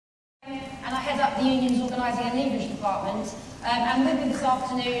head up the union's organising and leverage department, and with me this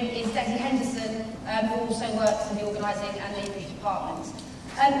afternoon is Desi Henderson, who also works in the organising and leverage department.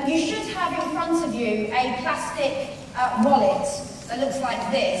 You should have in front of you a plastic wallet that looks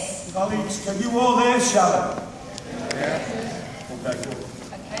like this. Colleagues, can you all hear Sharon? Yeah. Okay, good.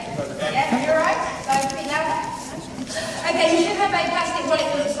 Okay. Yeah, you're right? So speak louder. Okay, you should have a plastic wallet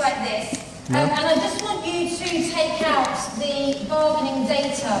that looks like this. And I just want you to take out the bargaining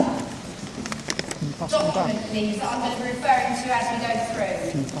data document, please, that I'm going to be referring to as we go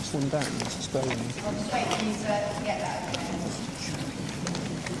through. Can you pass one down? That's a spelling. I'll just wait for you to get that.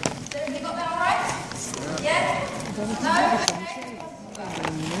 So have you got that all right? Yeah? No? Okay.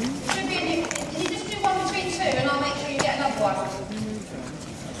 Should be a new, can you just do one between two and I'll make sure you get another one?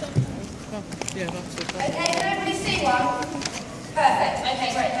 Yeah, that's it. Okay, can everybody see one? Perfect.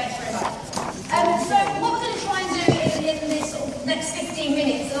 Okay, great. Thanks very much. So what we're going to try and do in this sort of next 15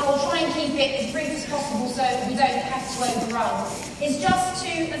 minutes, and I'll try and keep it as brief as possible so we don't have to overrun, is just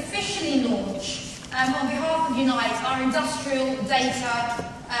to officially launch, on behalf of Unite, our industrial database.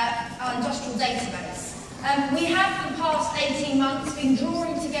 We have for the past 18 months been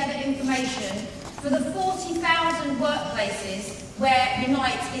drawing together information for the 40,000 workplaces where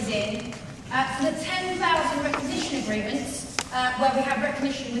Unite is in, for the 10,000 recognition agreements where we have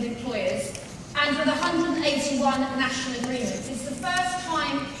recognition with employers, and for the 181 national agreements. It's the first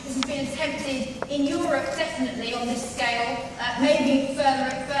time this has been attempted in Europe, definitely on this scale, maybe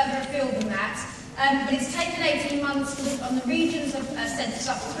further afield than that. But it's taken 18 months on the regions have sent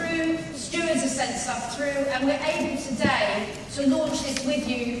stuff through, stewards have sent stuff through, and we're able today to launch this with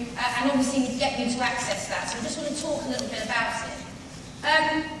you and obviously get you to access that. So I just want to talk a little bit about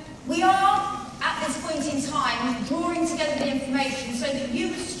it. We are, at this point in time, drawing together the information so that you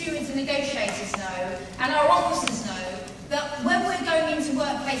as stewards and negotiators know, and our officers know, that when we're going into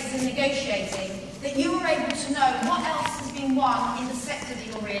workplaces and negotiating, that you are able to know what else has been won in the sector that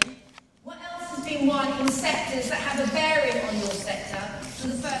you're in, what else has been won in sectors that have a bearing on your sector for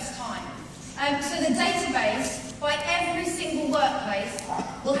the first time. So the database, by every single workplace,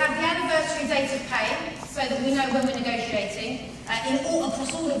 will have the anniversary date of pay, so that we know when we're negotiating,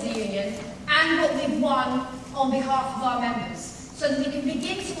 across all of the union, and what we've won on behalf of our members, so that we can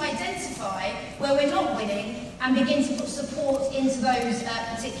begin to identify where we're not winning and begin to put support into those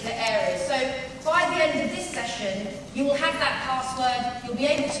particular areas. So by the end of this session, you will have that password, you'll be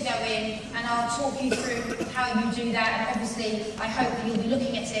able to go in, and I'll talk you through how you do that, and obviously I hope that you'll be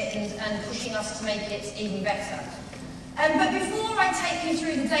looking at it and pushing us to make it even better. But before I take you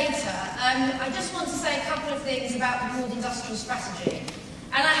through the data, I just want to say a couple of things about the broad industrial strategy.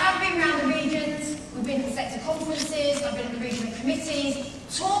 And I have been around the regions, we've been at sector conferences, I've been at the regional committees,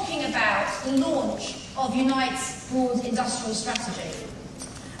 talking about the launch of Unite's broad industrial strategy.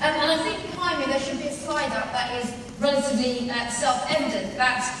 And I think behind me there should be a slide up that is relatively self-evident,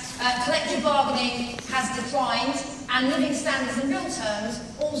 that collective bargaining has declined and living standards in real terms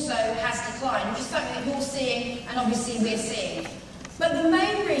also has declined, which is something that you're seeing and obviously we're seeing. But the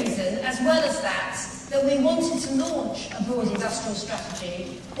main reason, as well as that we wanted to launch a broad industrial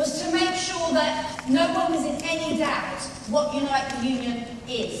strategy was to make sure that no one was in any doubt what Unite the Union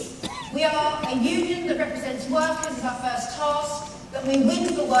is. We are a union that represents workers as our first task, that we win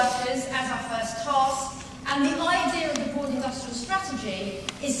for workers as our first task, and the idea of the broad industrial strategy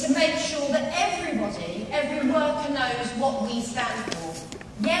is to make sure that everybody, every worker knows what we stand for.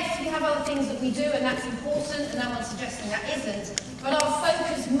 Yes, we have other things that we do, and that's important, and no one's suggesting that isn't, but our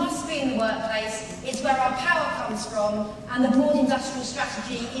focus must be in the workplace. It's where our power comes from, and the broad industrial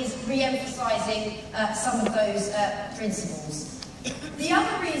strategy is re-emphasising some of those principles. The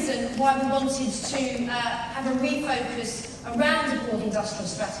other reason why we wanted to have a refocus around the broad industrial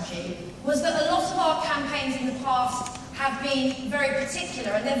strategy was that a lot of our campaigns in the past have been very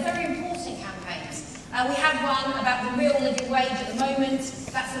particular, and they're very important campaigns. We have one about the real living wage at the moment.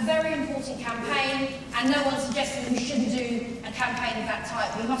 That's a very important campaign, and no one's suggesting we shouldn't do a campaign of that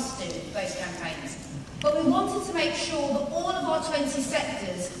type. We must do those campaigns. But we wanted to make sure that all of our 20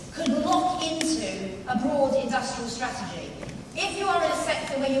 sectors could lock into a broad industrial strategy. If you are in a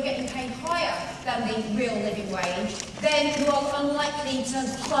sector where you're getting paid higher than the real living wage, then you are unlikely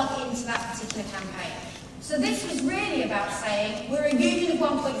to plug into that particular campaign. So this was really about saying we're a union of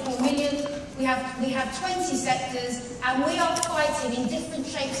 1.4 million, we have 20 sectors, and we are fighting in different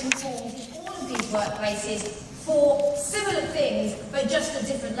shapes and forms in all of these workplaces for similar things, but just at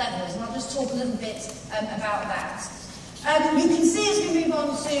different levels. And I'll just talk a little bit about that. You can see as we move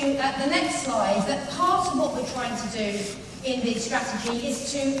on to the next slide that part of what we're trying to do in this strategy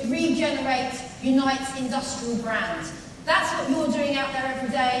is to regenerate Unite's industrial brand. That's what you're doing out there every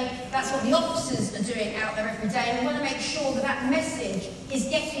day. That's That's what the officers are doing out there every day. And we want to make sure that that message is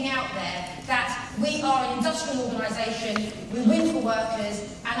getting out there, that we are an industrial organisation, we win for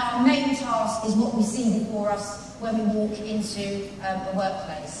workers, and our main task is what we see before us when we walk into a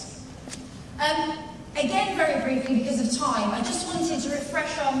workplace. Again, very briefly, because of time, I just wanted to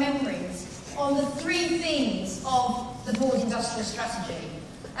refresh our memories on the three themes of the board industrial strategy.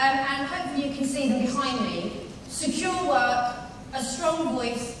 And hopefully you can see them behind me. Secure work, a strong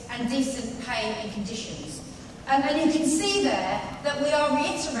voice, and decent pay and conditions. And you can see there that we are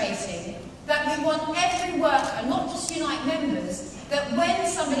reiterating that we want every worker, not just Unite members, that when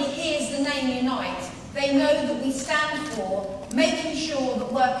somebody hears the name Unite, they know that we stand for making sure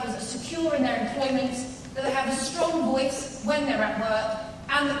that workers are secure in their employment, that they have a strong voice when they're at work,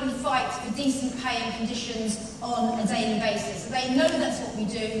 and that we fight for decent pay and conditions on a daily basis. So they know that's what we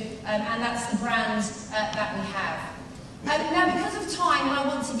do, and that's the brand that we have. Now, because of time, and I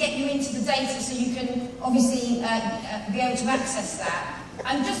want to get you into the data so you can obviously be able to access that,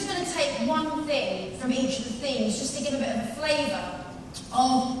 I'm just going to take one thing from each of the themes just to give a bit of a flavour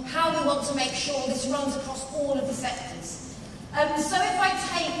of how we want to make sure this runs across all of the sectors. So if I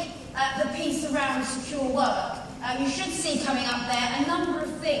take the piece around secure work, you should see coming up there a number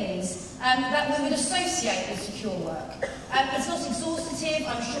of things that we would associate with secure work. It's not exhaustive,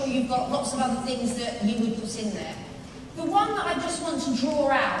 I'm sure you've got lots of other things that you would put in there. The one that I just want to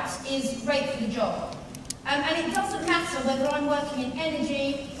draw out is rate for the job. And it doesn't matter whether I'm working in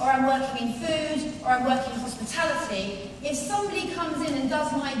energy, or I'm working in food, or I'm working in hospitality. If somebody comes in and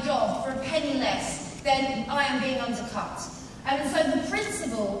does my job for a penny less, then I am being undercut. And so the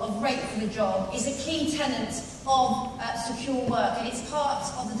principle of rate for the job is a key tenet of secure work, and it's part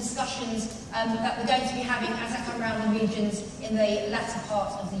of the discussions that we're going to be having as I come around the regions in the latter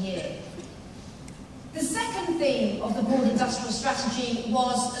part of the year. The second theme of the board industrial strategy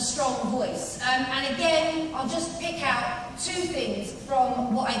was a strong voice. And again, I'll just pick out two things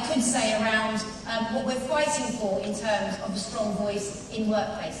from what I could say around what we're fighting for in terms of a strong voice in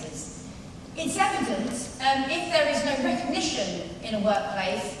workplaces. It's evident if there is no recognition in a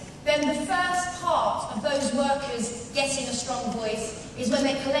workplace, then the first part of those workers getting a strong voice is when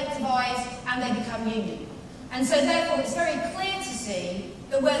they collectivise and they become union. And so therefore it's very clear to see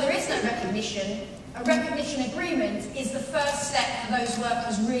that where there is no recognition, a recognition agreement is the first step for those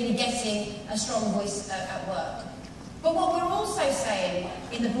workers really getting a strong voice at work. But what we're also saying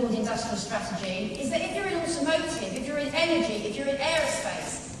in the board industrial strategy is that if you're in automotive, if you're in energy, if you're in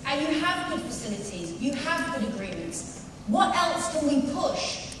aerospace, and you have good facilities, you have good agreements, what else can we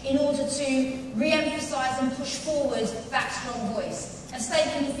push in order to re-emphasise and push forward that strong voice? A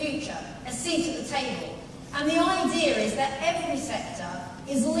stake in the future, a seat at the table. And the idea is that every sector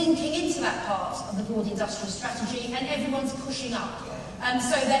is linking into that part of the broad industrial strategy, and everyone's pushing up.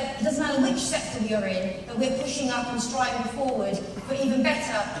 So that it doesn't matter which sector we are in, but we're pushing up and striving forward for even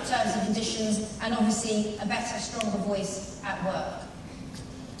better terms and conditions, and obviously a better, stronger voice at work.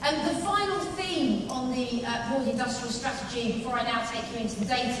 And the final theme on the broad industrial strategy, before I now take you into the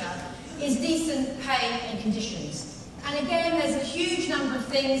data, is decent pay and conditions. And again, there's a huge number of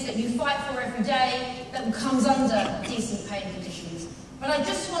things that you fight for every day that comes under decent pay and conditions. But I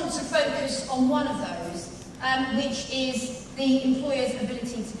just want to focus on one of those, which is the employer's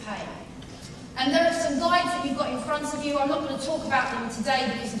ability to pay. And there are some guides that you've got in front of you. I'm not going to talk about them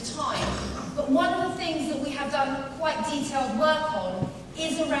today because of time. But one of the things that we have done quite detailed work on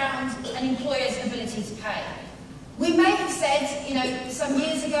is around an employer's ability to pay. We may have said, you know, some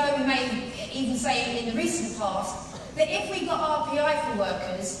years ago, we may even say in the recent past, that if we got RPI for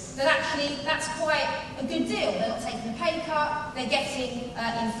workers, that actually that's quite a good deal. They're not taking a pay cut, they're getting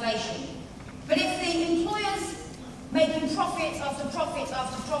inflation. But if the employer's making profit after profit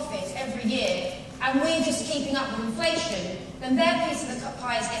after profit every year, and we're just keeping up with inflation, then their piece of the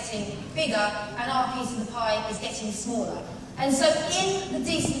pie is getting bigger, and our piece of the pie is getting smaller. And so in the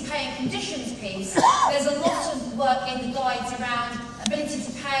decent pay and conditions piece, there's a lot of work in the guides around ability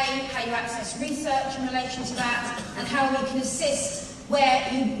to pay, how you access research in relation to that, and how we can assist where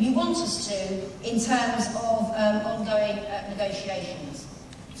you want us to in terms of ongoing negotiations.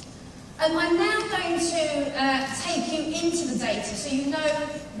 I'm now going to take you into the data so you know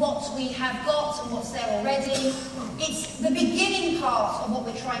what we have got and what's there already. It's the beginning part of what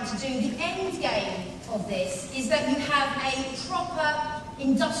we're trying to do. The end game of this is that you have a proper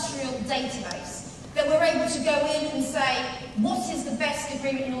industrial database, that we're able to go in and say, what is the best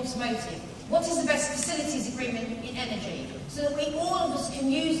agreement in automotive? What is the best facilities agreement in energy? So that we, all of us, can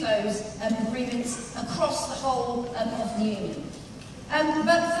use those agreements across the whole of the union.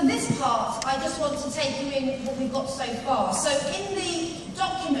 But for this part, I just want to take you in what we've got so far. So in the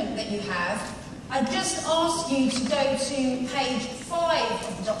document that that you have, I just ask you to go to page 5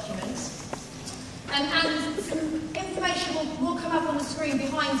 of the document, and some information will come up on the screen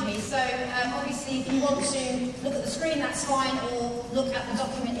behind me. So obviously if you want to look at the screen, that's fine, or look at the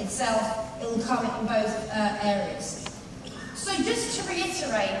document itself, it will come in both areas. So just to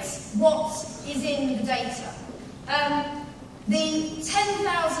reiterate what is in the data, the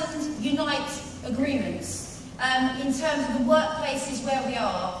 10,000 Unite agreements, in terms of the workplaces where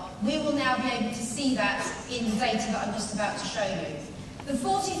we will now be able to see that in the data that I'm just about to show you. The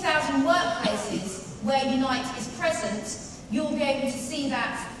 40,000 workplaces where Unite is present, you'll be able to see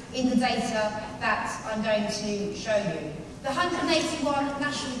that in the data that I'm going to show you. The 181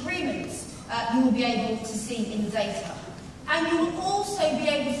 national agreements you will be able to see in the data. And you will also be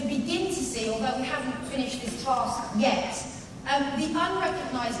able to begin to see, although we haven't finished this task yet, the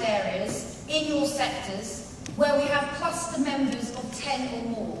unrecognised areas in your sectors where we have cluster members of 10 or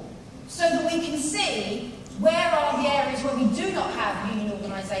more, so that we can see where are the areas where we do not have union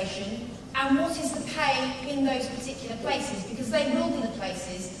organisation and what is the pay in those particular places, because they will be the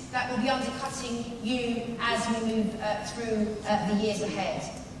places that will be undercutting you as we move through the years ahead.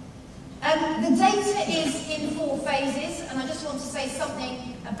 The data is in 4 phases, and I just want to say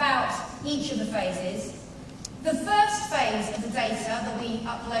something about each of the phases. The first phase of the data that we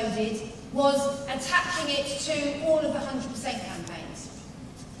uploaded was attaching it to all of the 100% campaigns.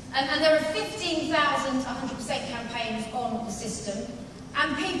 And there are 15,000 100% campaigns on the system,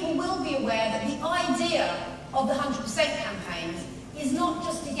 and people will be aware that the idea of the 100% campaigns is not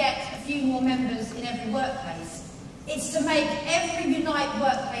just to get a few more members in every workplace. It's to make every Unite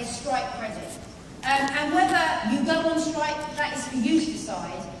workplace strike ready. And whether you go on strike, that is for you to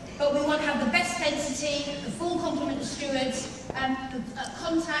decide, but we want to have the best density, the full complement of stewards, the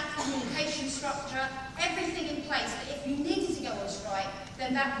contact, communication structure, everything in place, that if you needed to go on strike,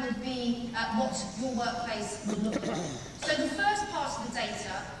 then that would be what your workplace would look like. So the first part of the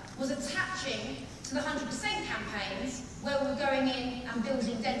data was attaching to the 100% campaigns, where we're going in and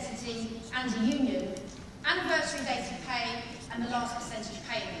building density and a union, anniversary date of pay, and the last percentage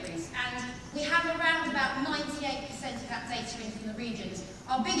pay increase. And we have around about 98% of that data in from the regions.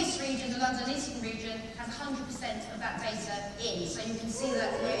 Our biggest region, the London Eastern region, has 100% of that data in. So you can see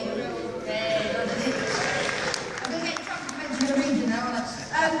that we're in a real... I'm going to get in trouble for mentioning the region now, aren't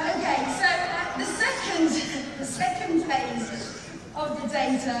I? Okay, so the second phase of the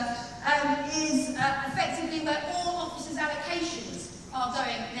data is effectively where all officers' allocations are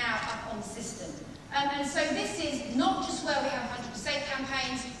going now up on the system. And so this is not just where we have 100%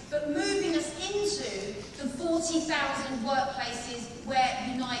 campaigns, but moving us into the 40,000 workplaces where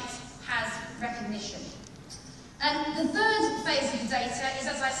Unite has recognition. And the third phase of the data is,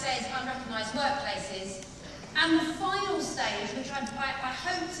 as I said, unrecognised workplaces. And the final stage, which I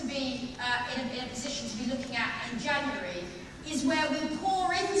hope to be in a position to be looking at in January, is where we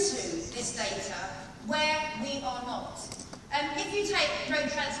pour into this data where we are not. If you take road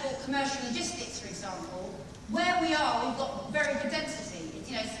transport, commercial logistics, for example, where we are, we've got very good density.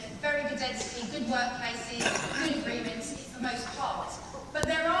 Very good density, good workplaces, good agreements for the most part. But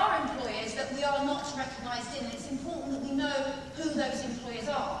there are employers that we are not recognised in, and it's important that we know who those employers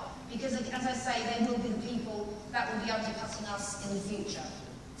are, because, as I say, they will be the people that will be undercutting us in the future.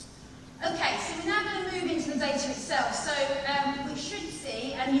 Okay, so we're now going to move into the data itself. So we should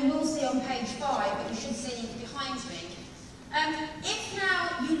see, and you will see on page 5, but you should see behind me, if now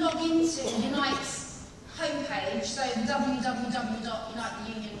you log into Unite's homepage, so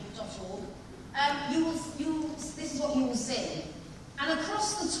www.unitetheunion.org, this is what you will see. And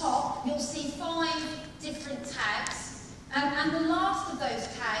across the top, you'll see 5 different tags, and the last of those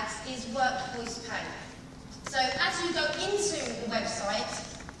tags is workforce pay. So as you go into the website,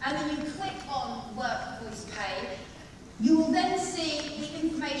 and then you click on workforce pay, you will then see the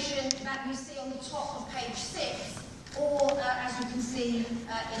information that you see on the top of page 6, or as you can see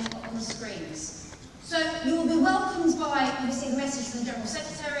on the screens. So you will be welcomed by, you see the message from the General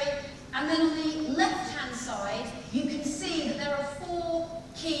Secretary, and then on the left-hand side, you can see that there are 4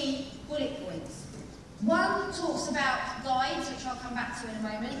 key bullet points. One talks about guides, which I'll come back to in a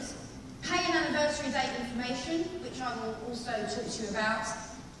moment, pay and anniversary date information, which I will also talk to you about,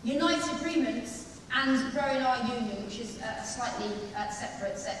 Unite agreements, and growing our union, which is a slightly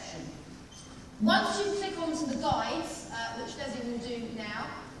separate section. Once you click onto the guides, which Leslie will do now,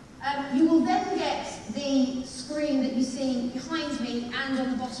 you will then get the screen that you see behind me and on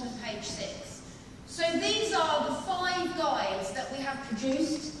the bottom of page 6. So these are the 5 guides that we have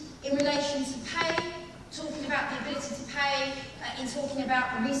produced in relation to pay, talking about the ability to pay, in talking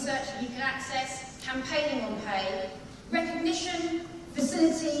about the research that you can access, campaigning on pay, recognition,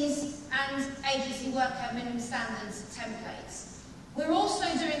 facilities, and agency worker minimum standards templates. We're also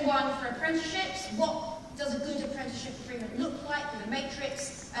doing one for apprenticeships. What does a good apprenticeship agreement look like, with a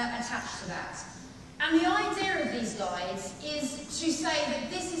matrix attached to that? And the idea of these guides is to say that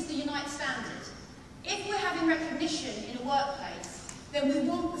this is the Unite standard. If we're having recognition in a workplace, then we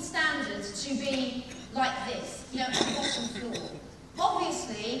want the standards to be like this, you know, at the bottom floor.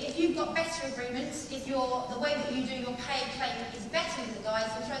 Obviously, if you've got better agreements, if the way that you do your pay claim is better than the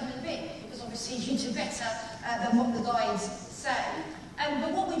guides, then throw them in the bin, because obviously you do better than what the guides say.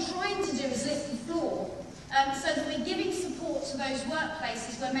 But what we're trying to do is lift the floor, so that we're giving support to those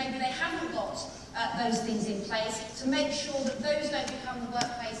workplaces where maybe they haven't got those things in place, to make sure that those don't become the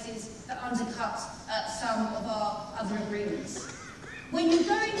workplaces that undercut some of our other agreements. When you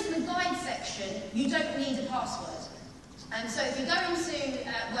go into the guide section, you don't need a password. And so if you go into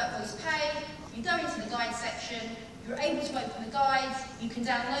Workvoice Pay, you go into the guide section, you're able to open the guides, you can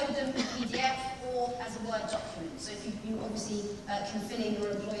download them in PDF or as a Word document. So if you obviously can fill in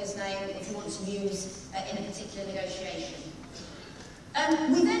your employer's name if you want to use in a particular negotiation.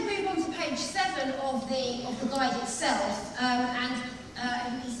 We then move on to page 7 of the guide itself, and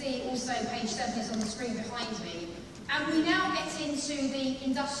you can see also page 7 is on the screen behind me. And we now get into the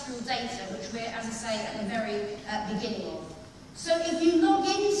industrial data, which we're, as I say, at the very beginning of. So if you log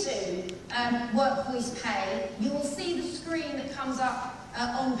into Workvoice Pay, you will see the screen that comes up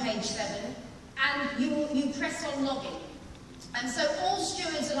on page 7, and you press on login. And so all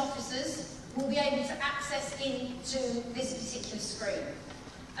stewards and officers will be able to access into this particular screen.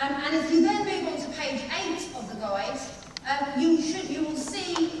 And if you then move on to page 8 of the guide, you will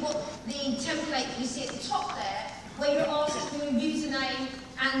see what the template you see at the top there, where you're asked for your username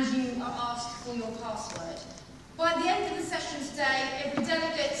and you are asked for your password. By the end of the session today, every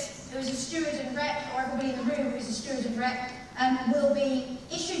delegate who is a steward and rep, or everybody in the room who is a steward and rep, will be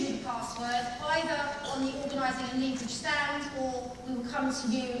issued with a password, either on the organising and leverage stand, or we will come to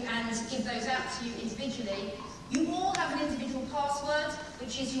you and give those out to you individually. You all have an individual password,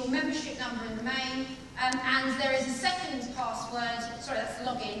 which is your membership number in the main, and there is a second password, sorry, that's the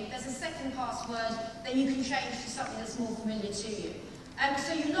login, there's a second password that you can change to something that's more familiar to you.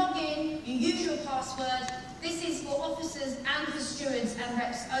 So you log in, you use your password. This is for officers and for stewards and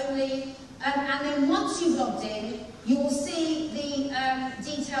reps only. And then once you've logged in, you will see the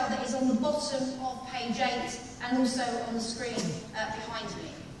detail that is on the bottom of page 8 and also on the screen behind me.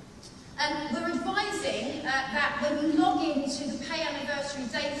 We're advising that when you log into the pay anniversary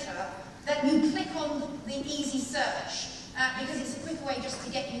data, that you click on the easy search, because it's a quicker way just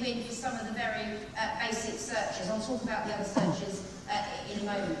to get you in for some of the very basic searches. I'll talk about the other searches in a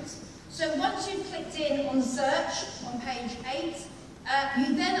moment. So once you've clicked in on the search on page 8,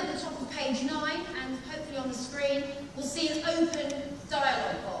 you then at the top of page 9, and hopefully on the screen, will see an open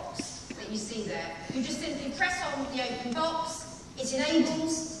dialog box that you see there. You just simply press on the open box, it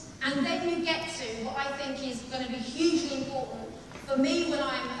enables, and then you get to what I think is going to be hugely important for me when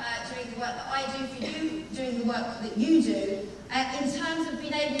I'm doing the work that I do, for you doing the work that you do, in terms of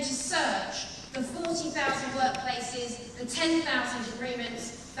being able to search the 40,000 workplaces, the 10,000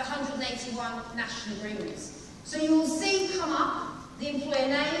 agreements, the 181 national agreements. So you will see come up the employer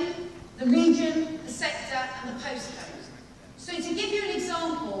name, the region, the sector, and the postcode. So to give you an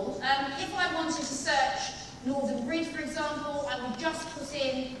example, if I wanted to search Northern Grid, for example, I would just put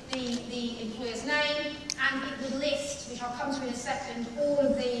in the employer's name, and it would list, which I'll come to in a second, all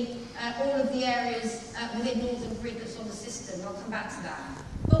of the areas within Northern Grid that's on the system, and I'll come back to that.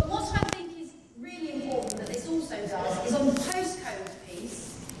 But what I think is really important that this also does is on the postcode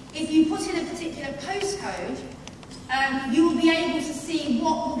piece, if you put in a particular postcode, you will be able to see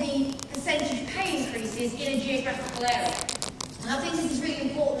what the percentage pay increase is in a geographical area. And I think this is really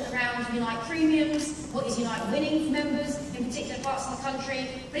important around Unite premiums, what is Unite winning for members in particular parts of the country,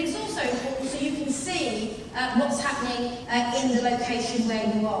 but it's also important so you can see what's happening in the location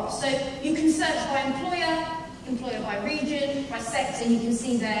where you are. So you can search by employer, employer by region, by sector, you can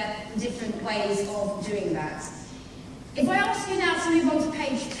see there the different ways of doing that. If I ask you now to move on to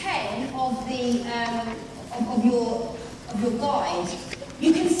page 10 of the of your guide,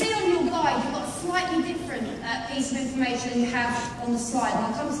 you can see on your guide you've got a slightly different piece of information than you have on the slide, and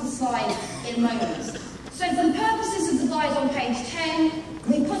I'll come to the slide in a moment. So for the purposes of the guide on page 10,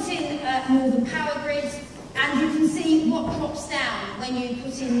 we put in Northern Power Grid, and you can see what drops down when you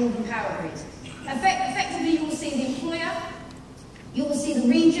put in Northern Power Grid. Effectively, you will see the employer, you will see the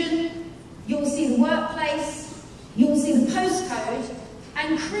region, you will see the workplace, you will see the postcode,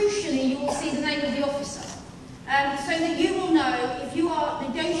 and crucially, you will see the name of the officer. So that you will know, if you are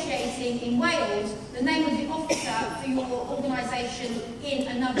negotiating in Wales, the name of the officer for your organisation in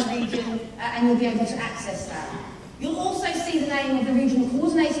another region and you'll be able to access that. You'll also see the name of the Regional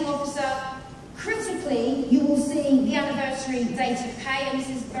Coordinating Officer. Critically, you will see the anniversary date of pay, and this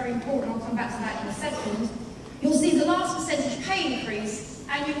is very important, I'll come back to that in a second. You'll see the last percentage pay increase,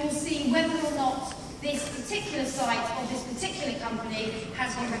 and you will see whether or not this particular site of this particular company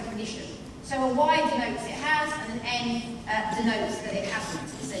has got recognition. So a Y denotes it has, and an N denotes that it hasn't,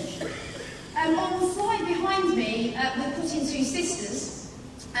 essentially. On the slide behind me, we're putting two sisters,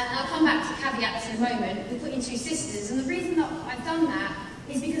 and I'll come back to caveats in a moment. We're putting two sisters, and the reason that I've done that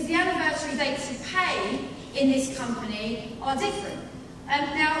is because the anniversary dates of pay in this company are different.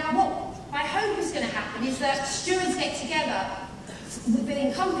 Now, what I hope is going to happen is that stewards get together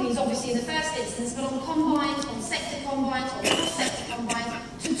within companies, obviously in the first instance, but on combines, on sector combines, on cross-sector combines,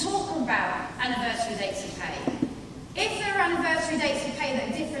 to talk about anniversary dates of pay. If there are anniversary dates of pay that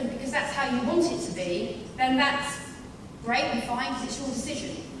are different because that's how you want it to be, then that's great and fine because it's your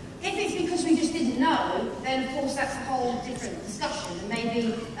decision. If it's because we just didn't know, then of course that's a whole different discussion, and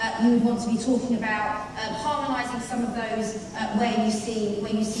maybe you would want to be talking about harmonising some of those where you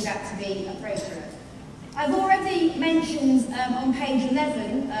see that to be appropriate. I've already mentioned on page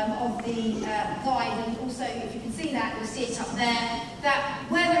 11 of the guide, and also if you can see that, you'll see it up there, that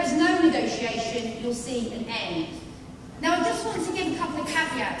where there is no negotiation, you'll see an N. Now, I just want to give a couple of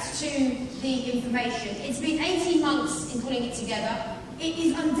caveats to the information. It's been 18 months in pulling it together. It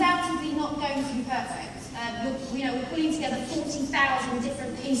is undoubtedly not going to be perfect. We're pulling together 40,000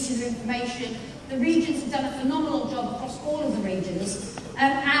 different pieces of information. The regions have done a phenomenal job across all of the regions,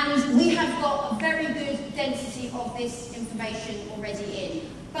 and we have got a very good density of this information already in.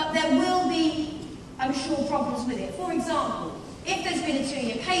 But there will be, I'm sure, problems with it. For example, if there's been a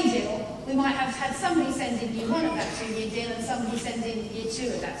 2-year pay deal, we might have had somebody send in year 1 of that 2-year deal and somebody send in year 2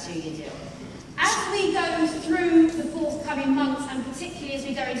 of that 2-year deal. As we go through the forthcoming months, and particularly as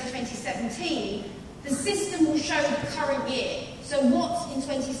we go into 2017, the system will show the current year. So what in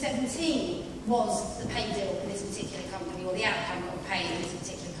 2017 was the pay deal for this particular company, or the outcome of pay in this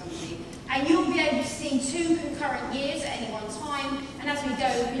particular company. And you'll be able to see 2 concurrent years at any one time, and as we go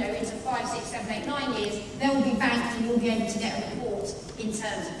into 5, 6, 7, 8, 9 years, they will be banked and you'll be able to get a report in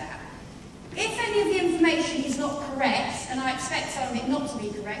terms of that. If any of the information is not correct, and I expect some of it not to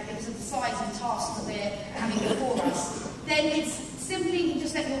be correct because of the size of the tasks that we're having before us, then it's simply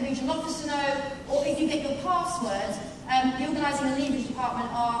just let your regional officer know, or if you get your password, the organising and leverage department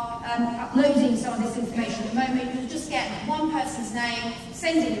are uploading some of this information at the moment. You'll just get one person's name,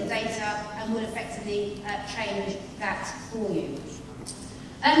 send in your data, and we'll effectively change that for you.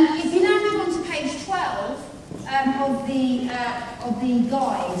 If you now move on to page 12 of the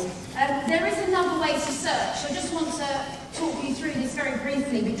guide, there is another way to search. So I just want to talk you through this very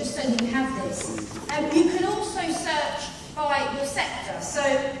briefly, but just so that you have this. You can also search by your sector. So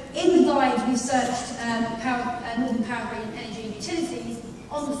in the guide we searched Northern Power Grid and Energy and Utilities.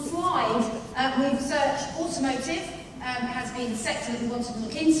 On the slide we've searched automotive, has been the sector that we wanted to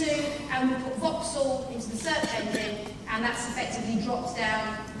look into, and we put Vauxhall into the search engine, and that's effectively dropped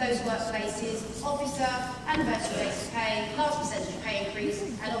down those workplaces, officer, anniversary dates of pay, last percentage pay increase,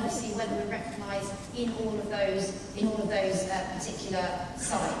 and obviously whether we're recognised in all of those particular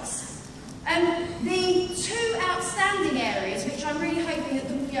sites. The 2 outstanding areas, which I'm really hoping that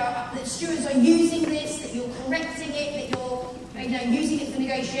that stewards are using this, that you're correcting it, that you're using it for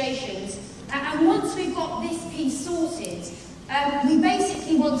negotiations. And once we've got this piece sorted, we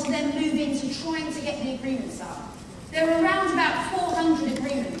basically want to then move into trying to get the agreements up. There are around about 400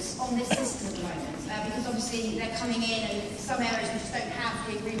 agreements on this system at the moment, because obviously they're coming in, and some areas we just don't have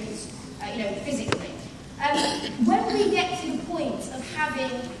the agreements, physically. When we get to the point of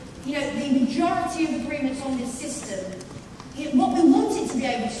having the majority of agreements on this system, what we want it to be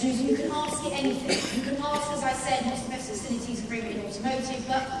able to do is you can ask it anything. You can ask, as I said, what's the best facilities agreement in automotive,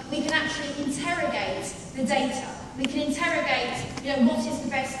 but we can actually interrogate the data. We can interrogate, what is the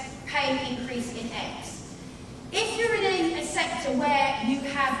best pay increase in X. If you're in a sector where you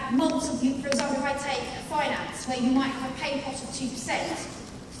have multiple, for example, if I take finance, where you might have a pay pot of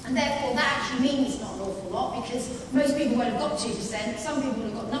 2%, and therefore that actually means not an awful lot, because most people won't have got 2%, some people will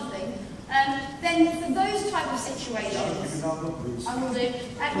have got nothing. Then for those type of situations, I will do,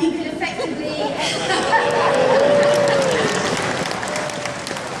 you can effectively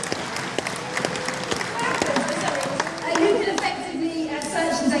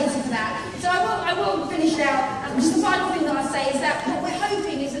search the data for that. So I will finish now. Just the final thing that I say is that what we're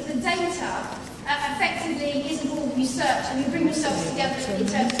hoping is that the data effectively isn't all that you search, and you bring yourselves together in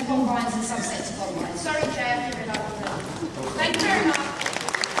terms of combines and subsets of combines. Sorry, Chair, thank you very much.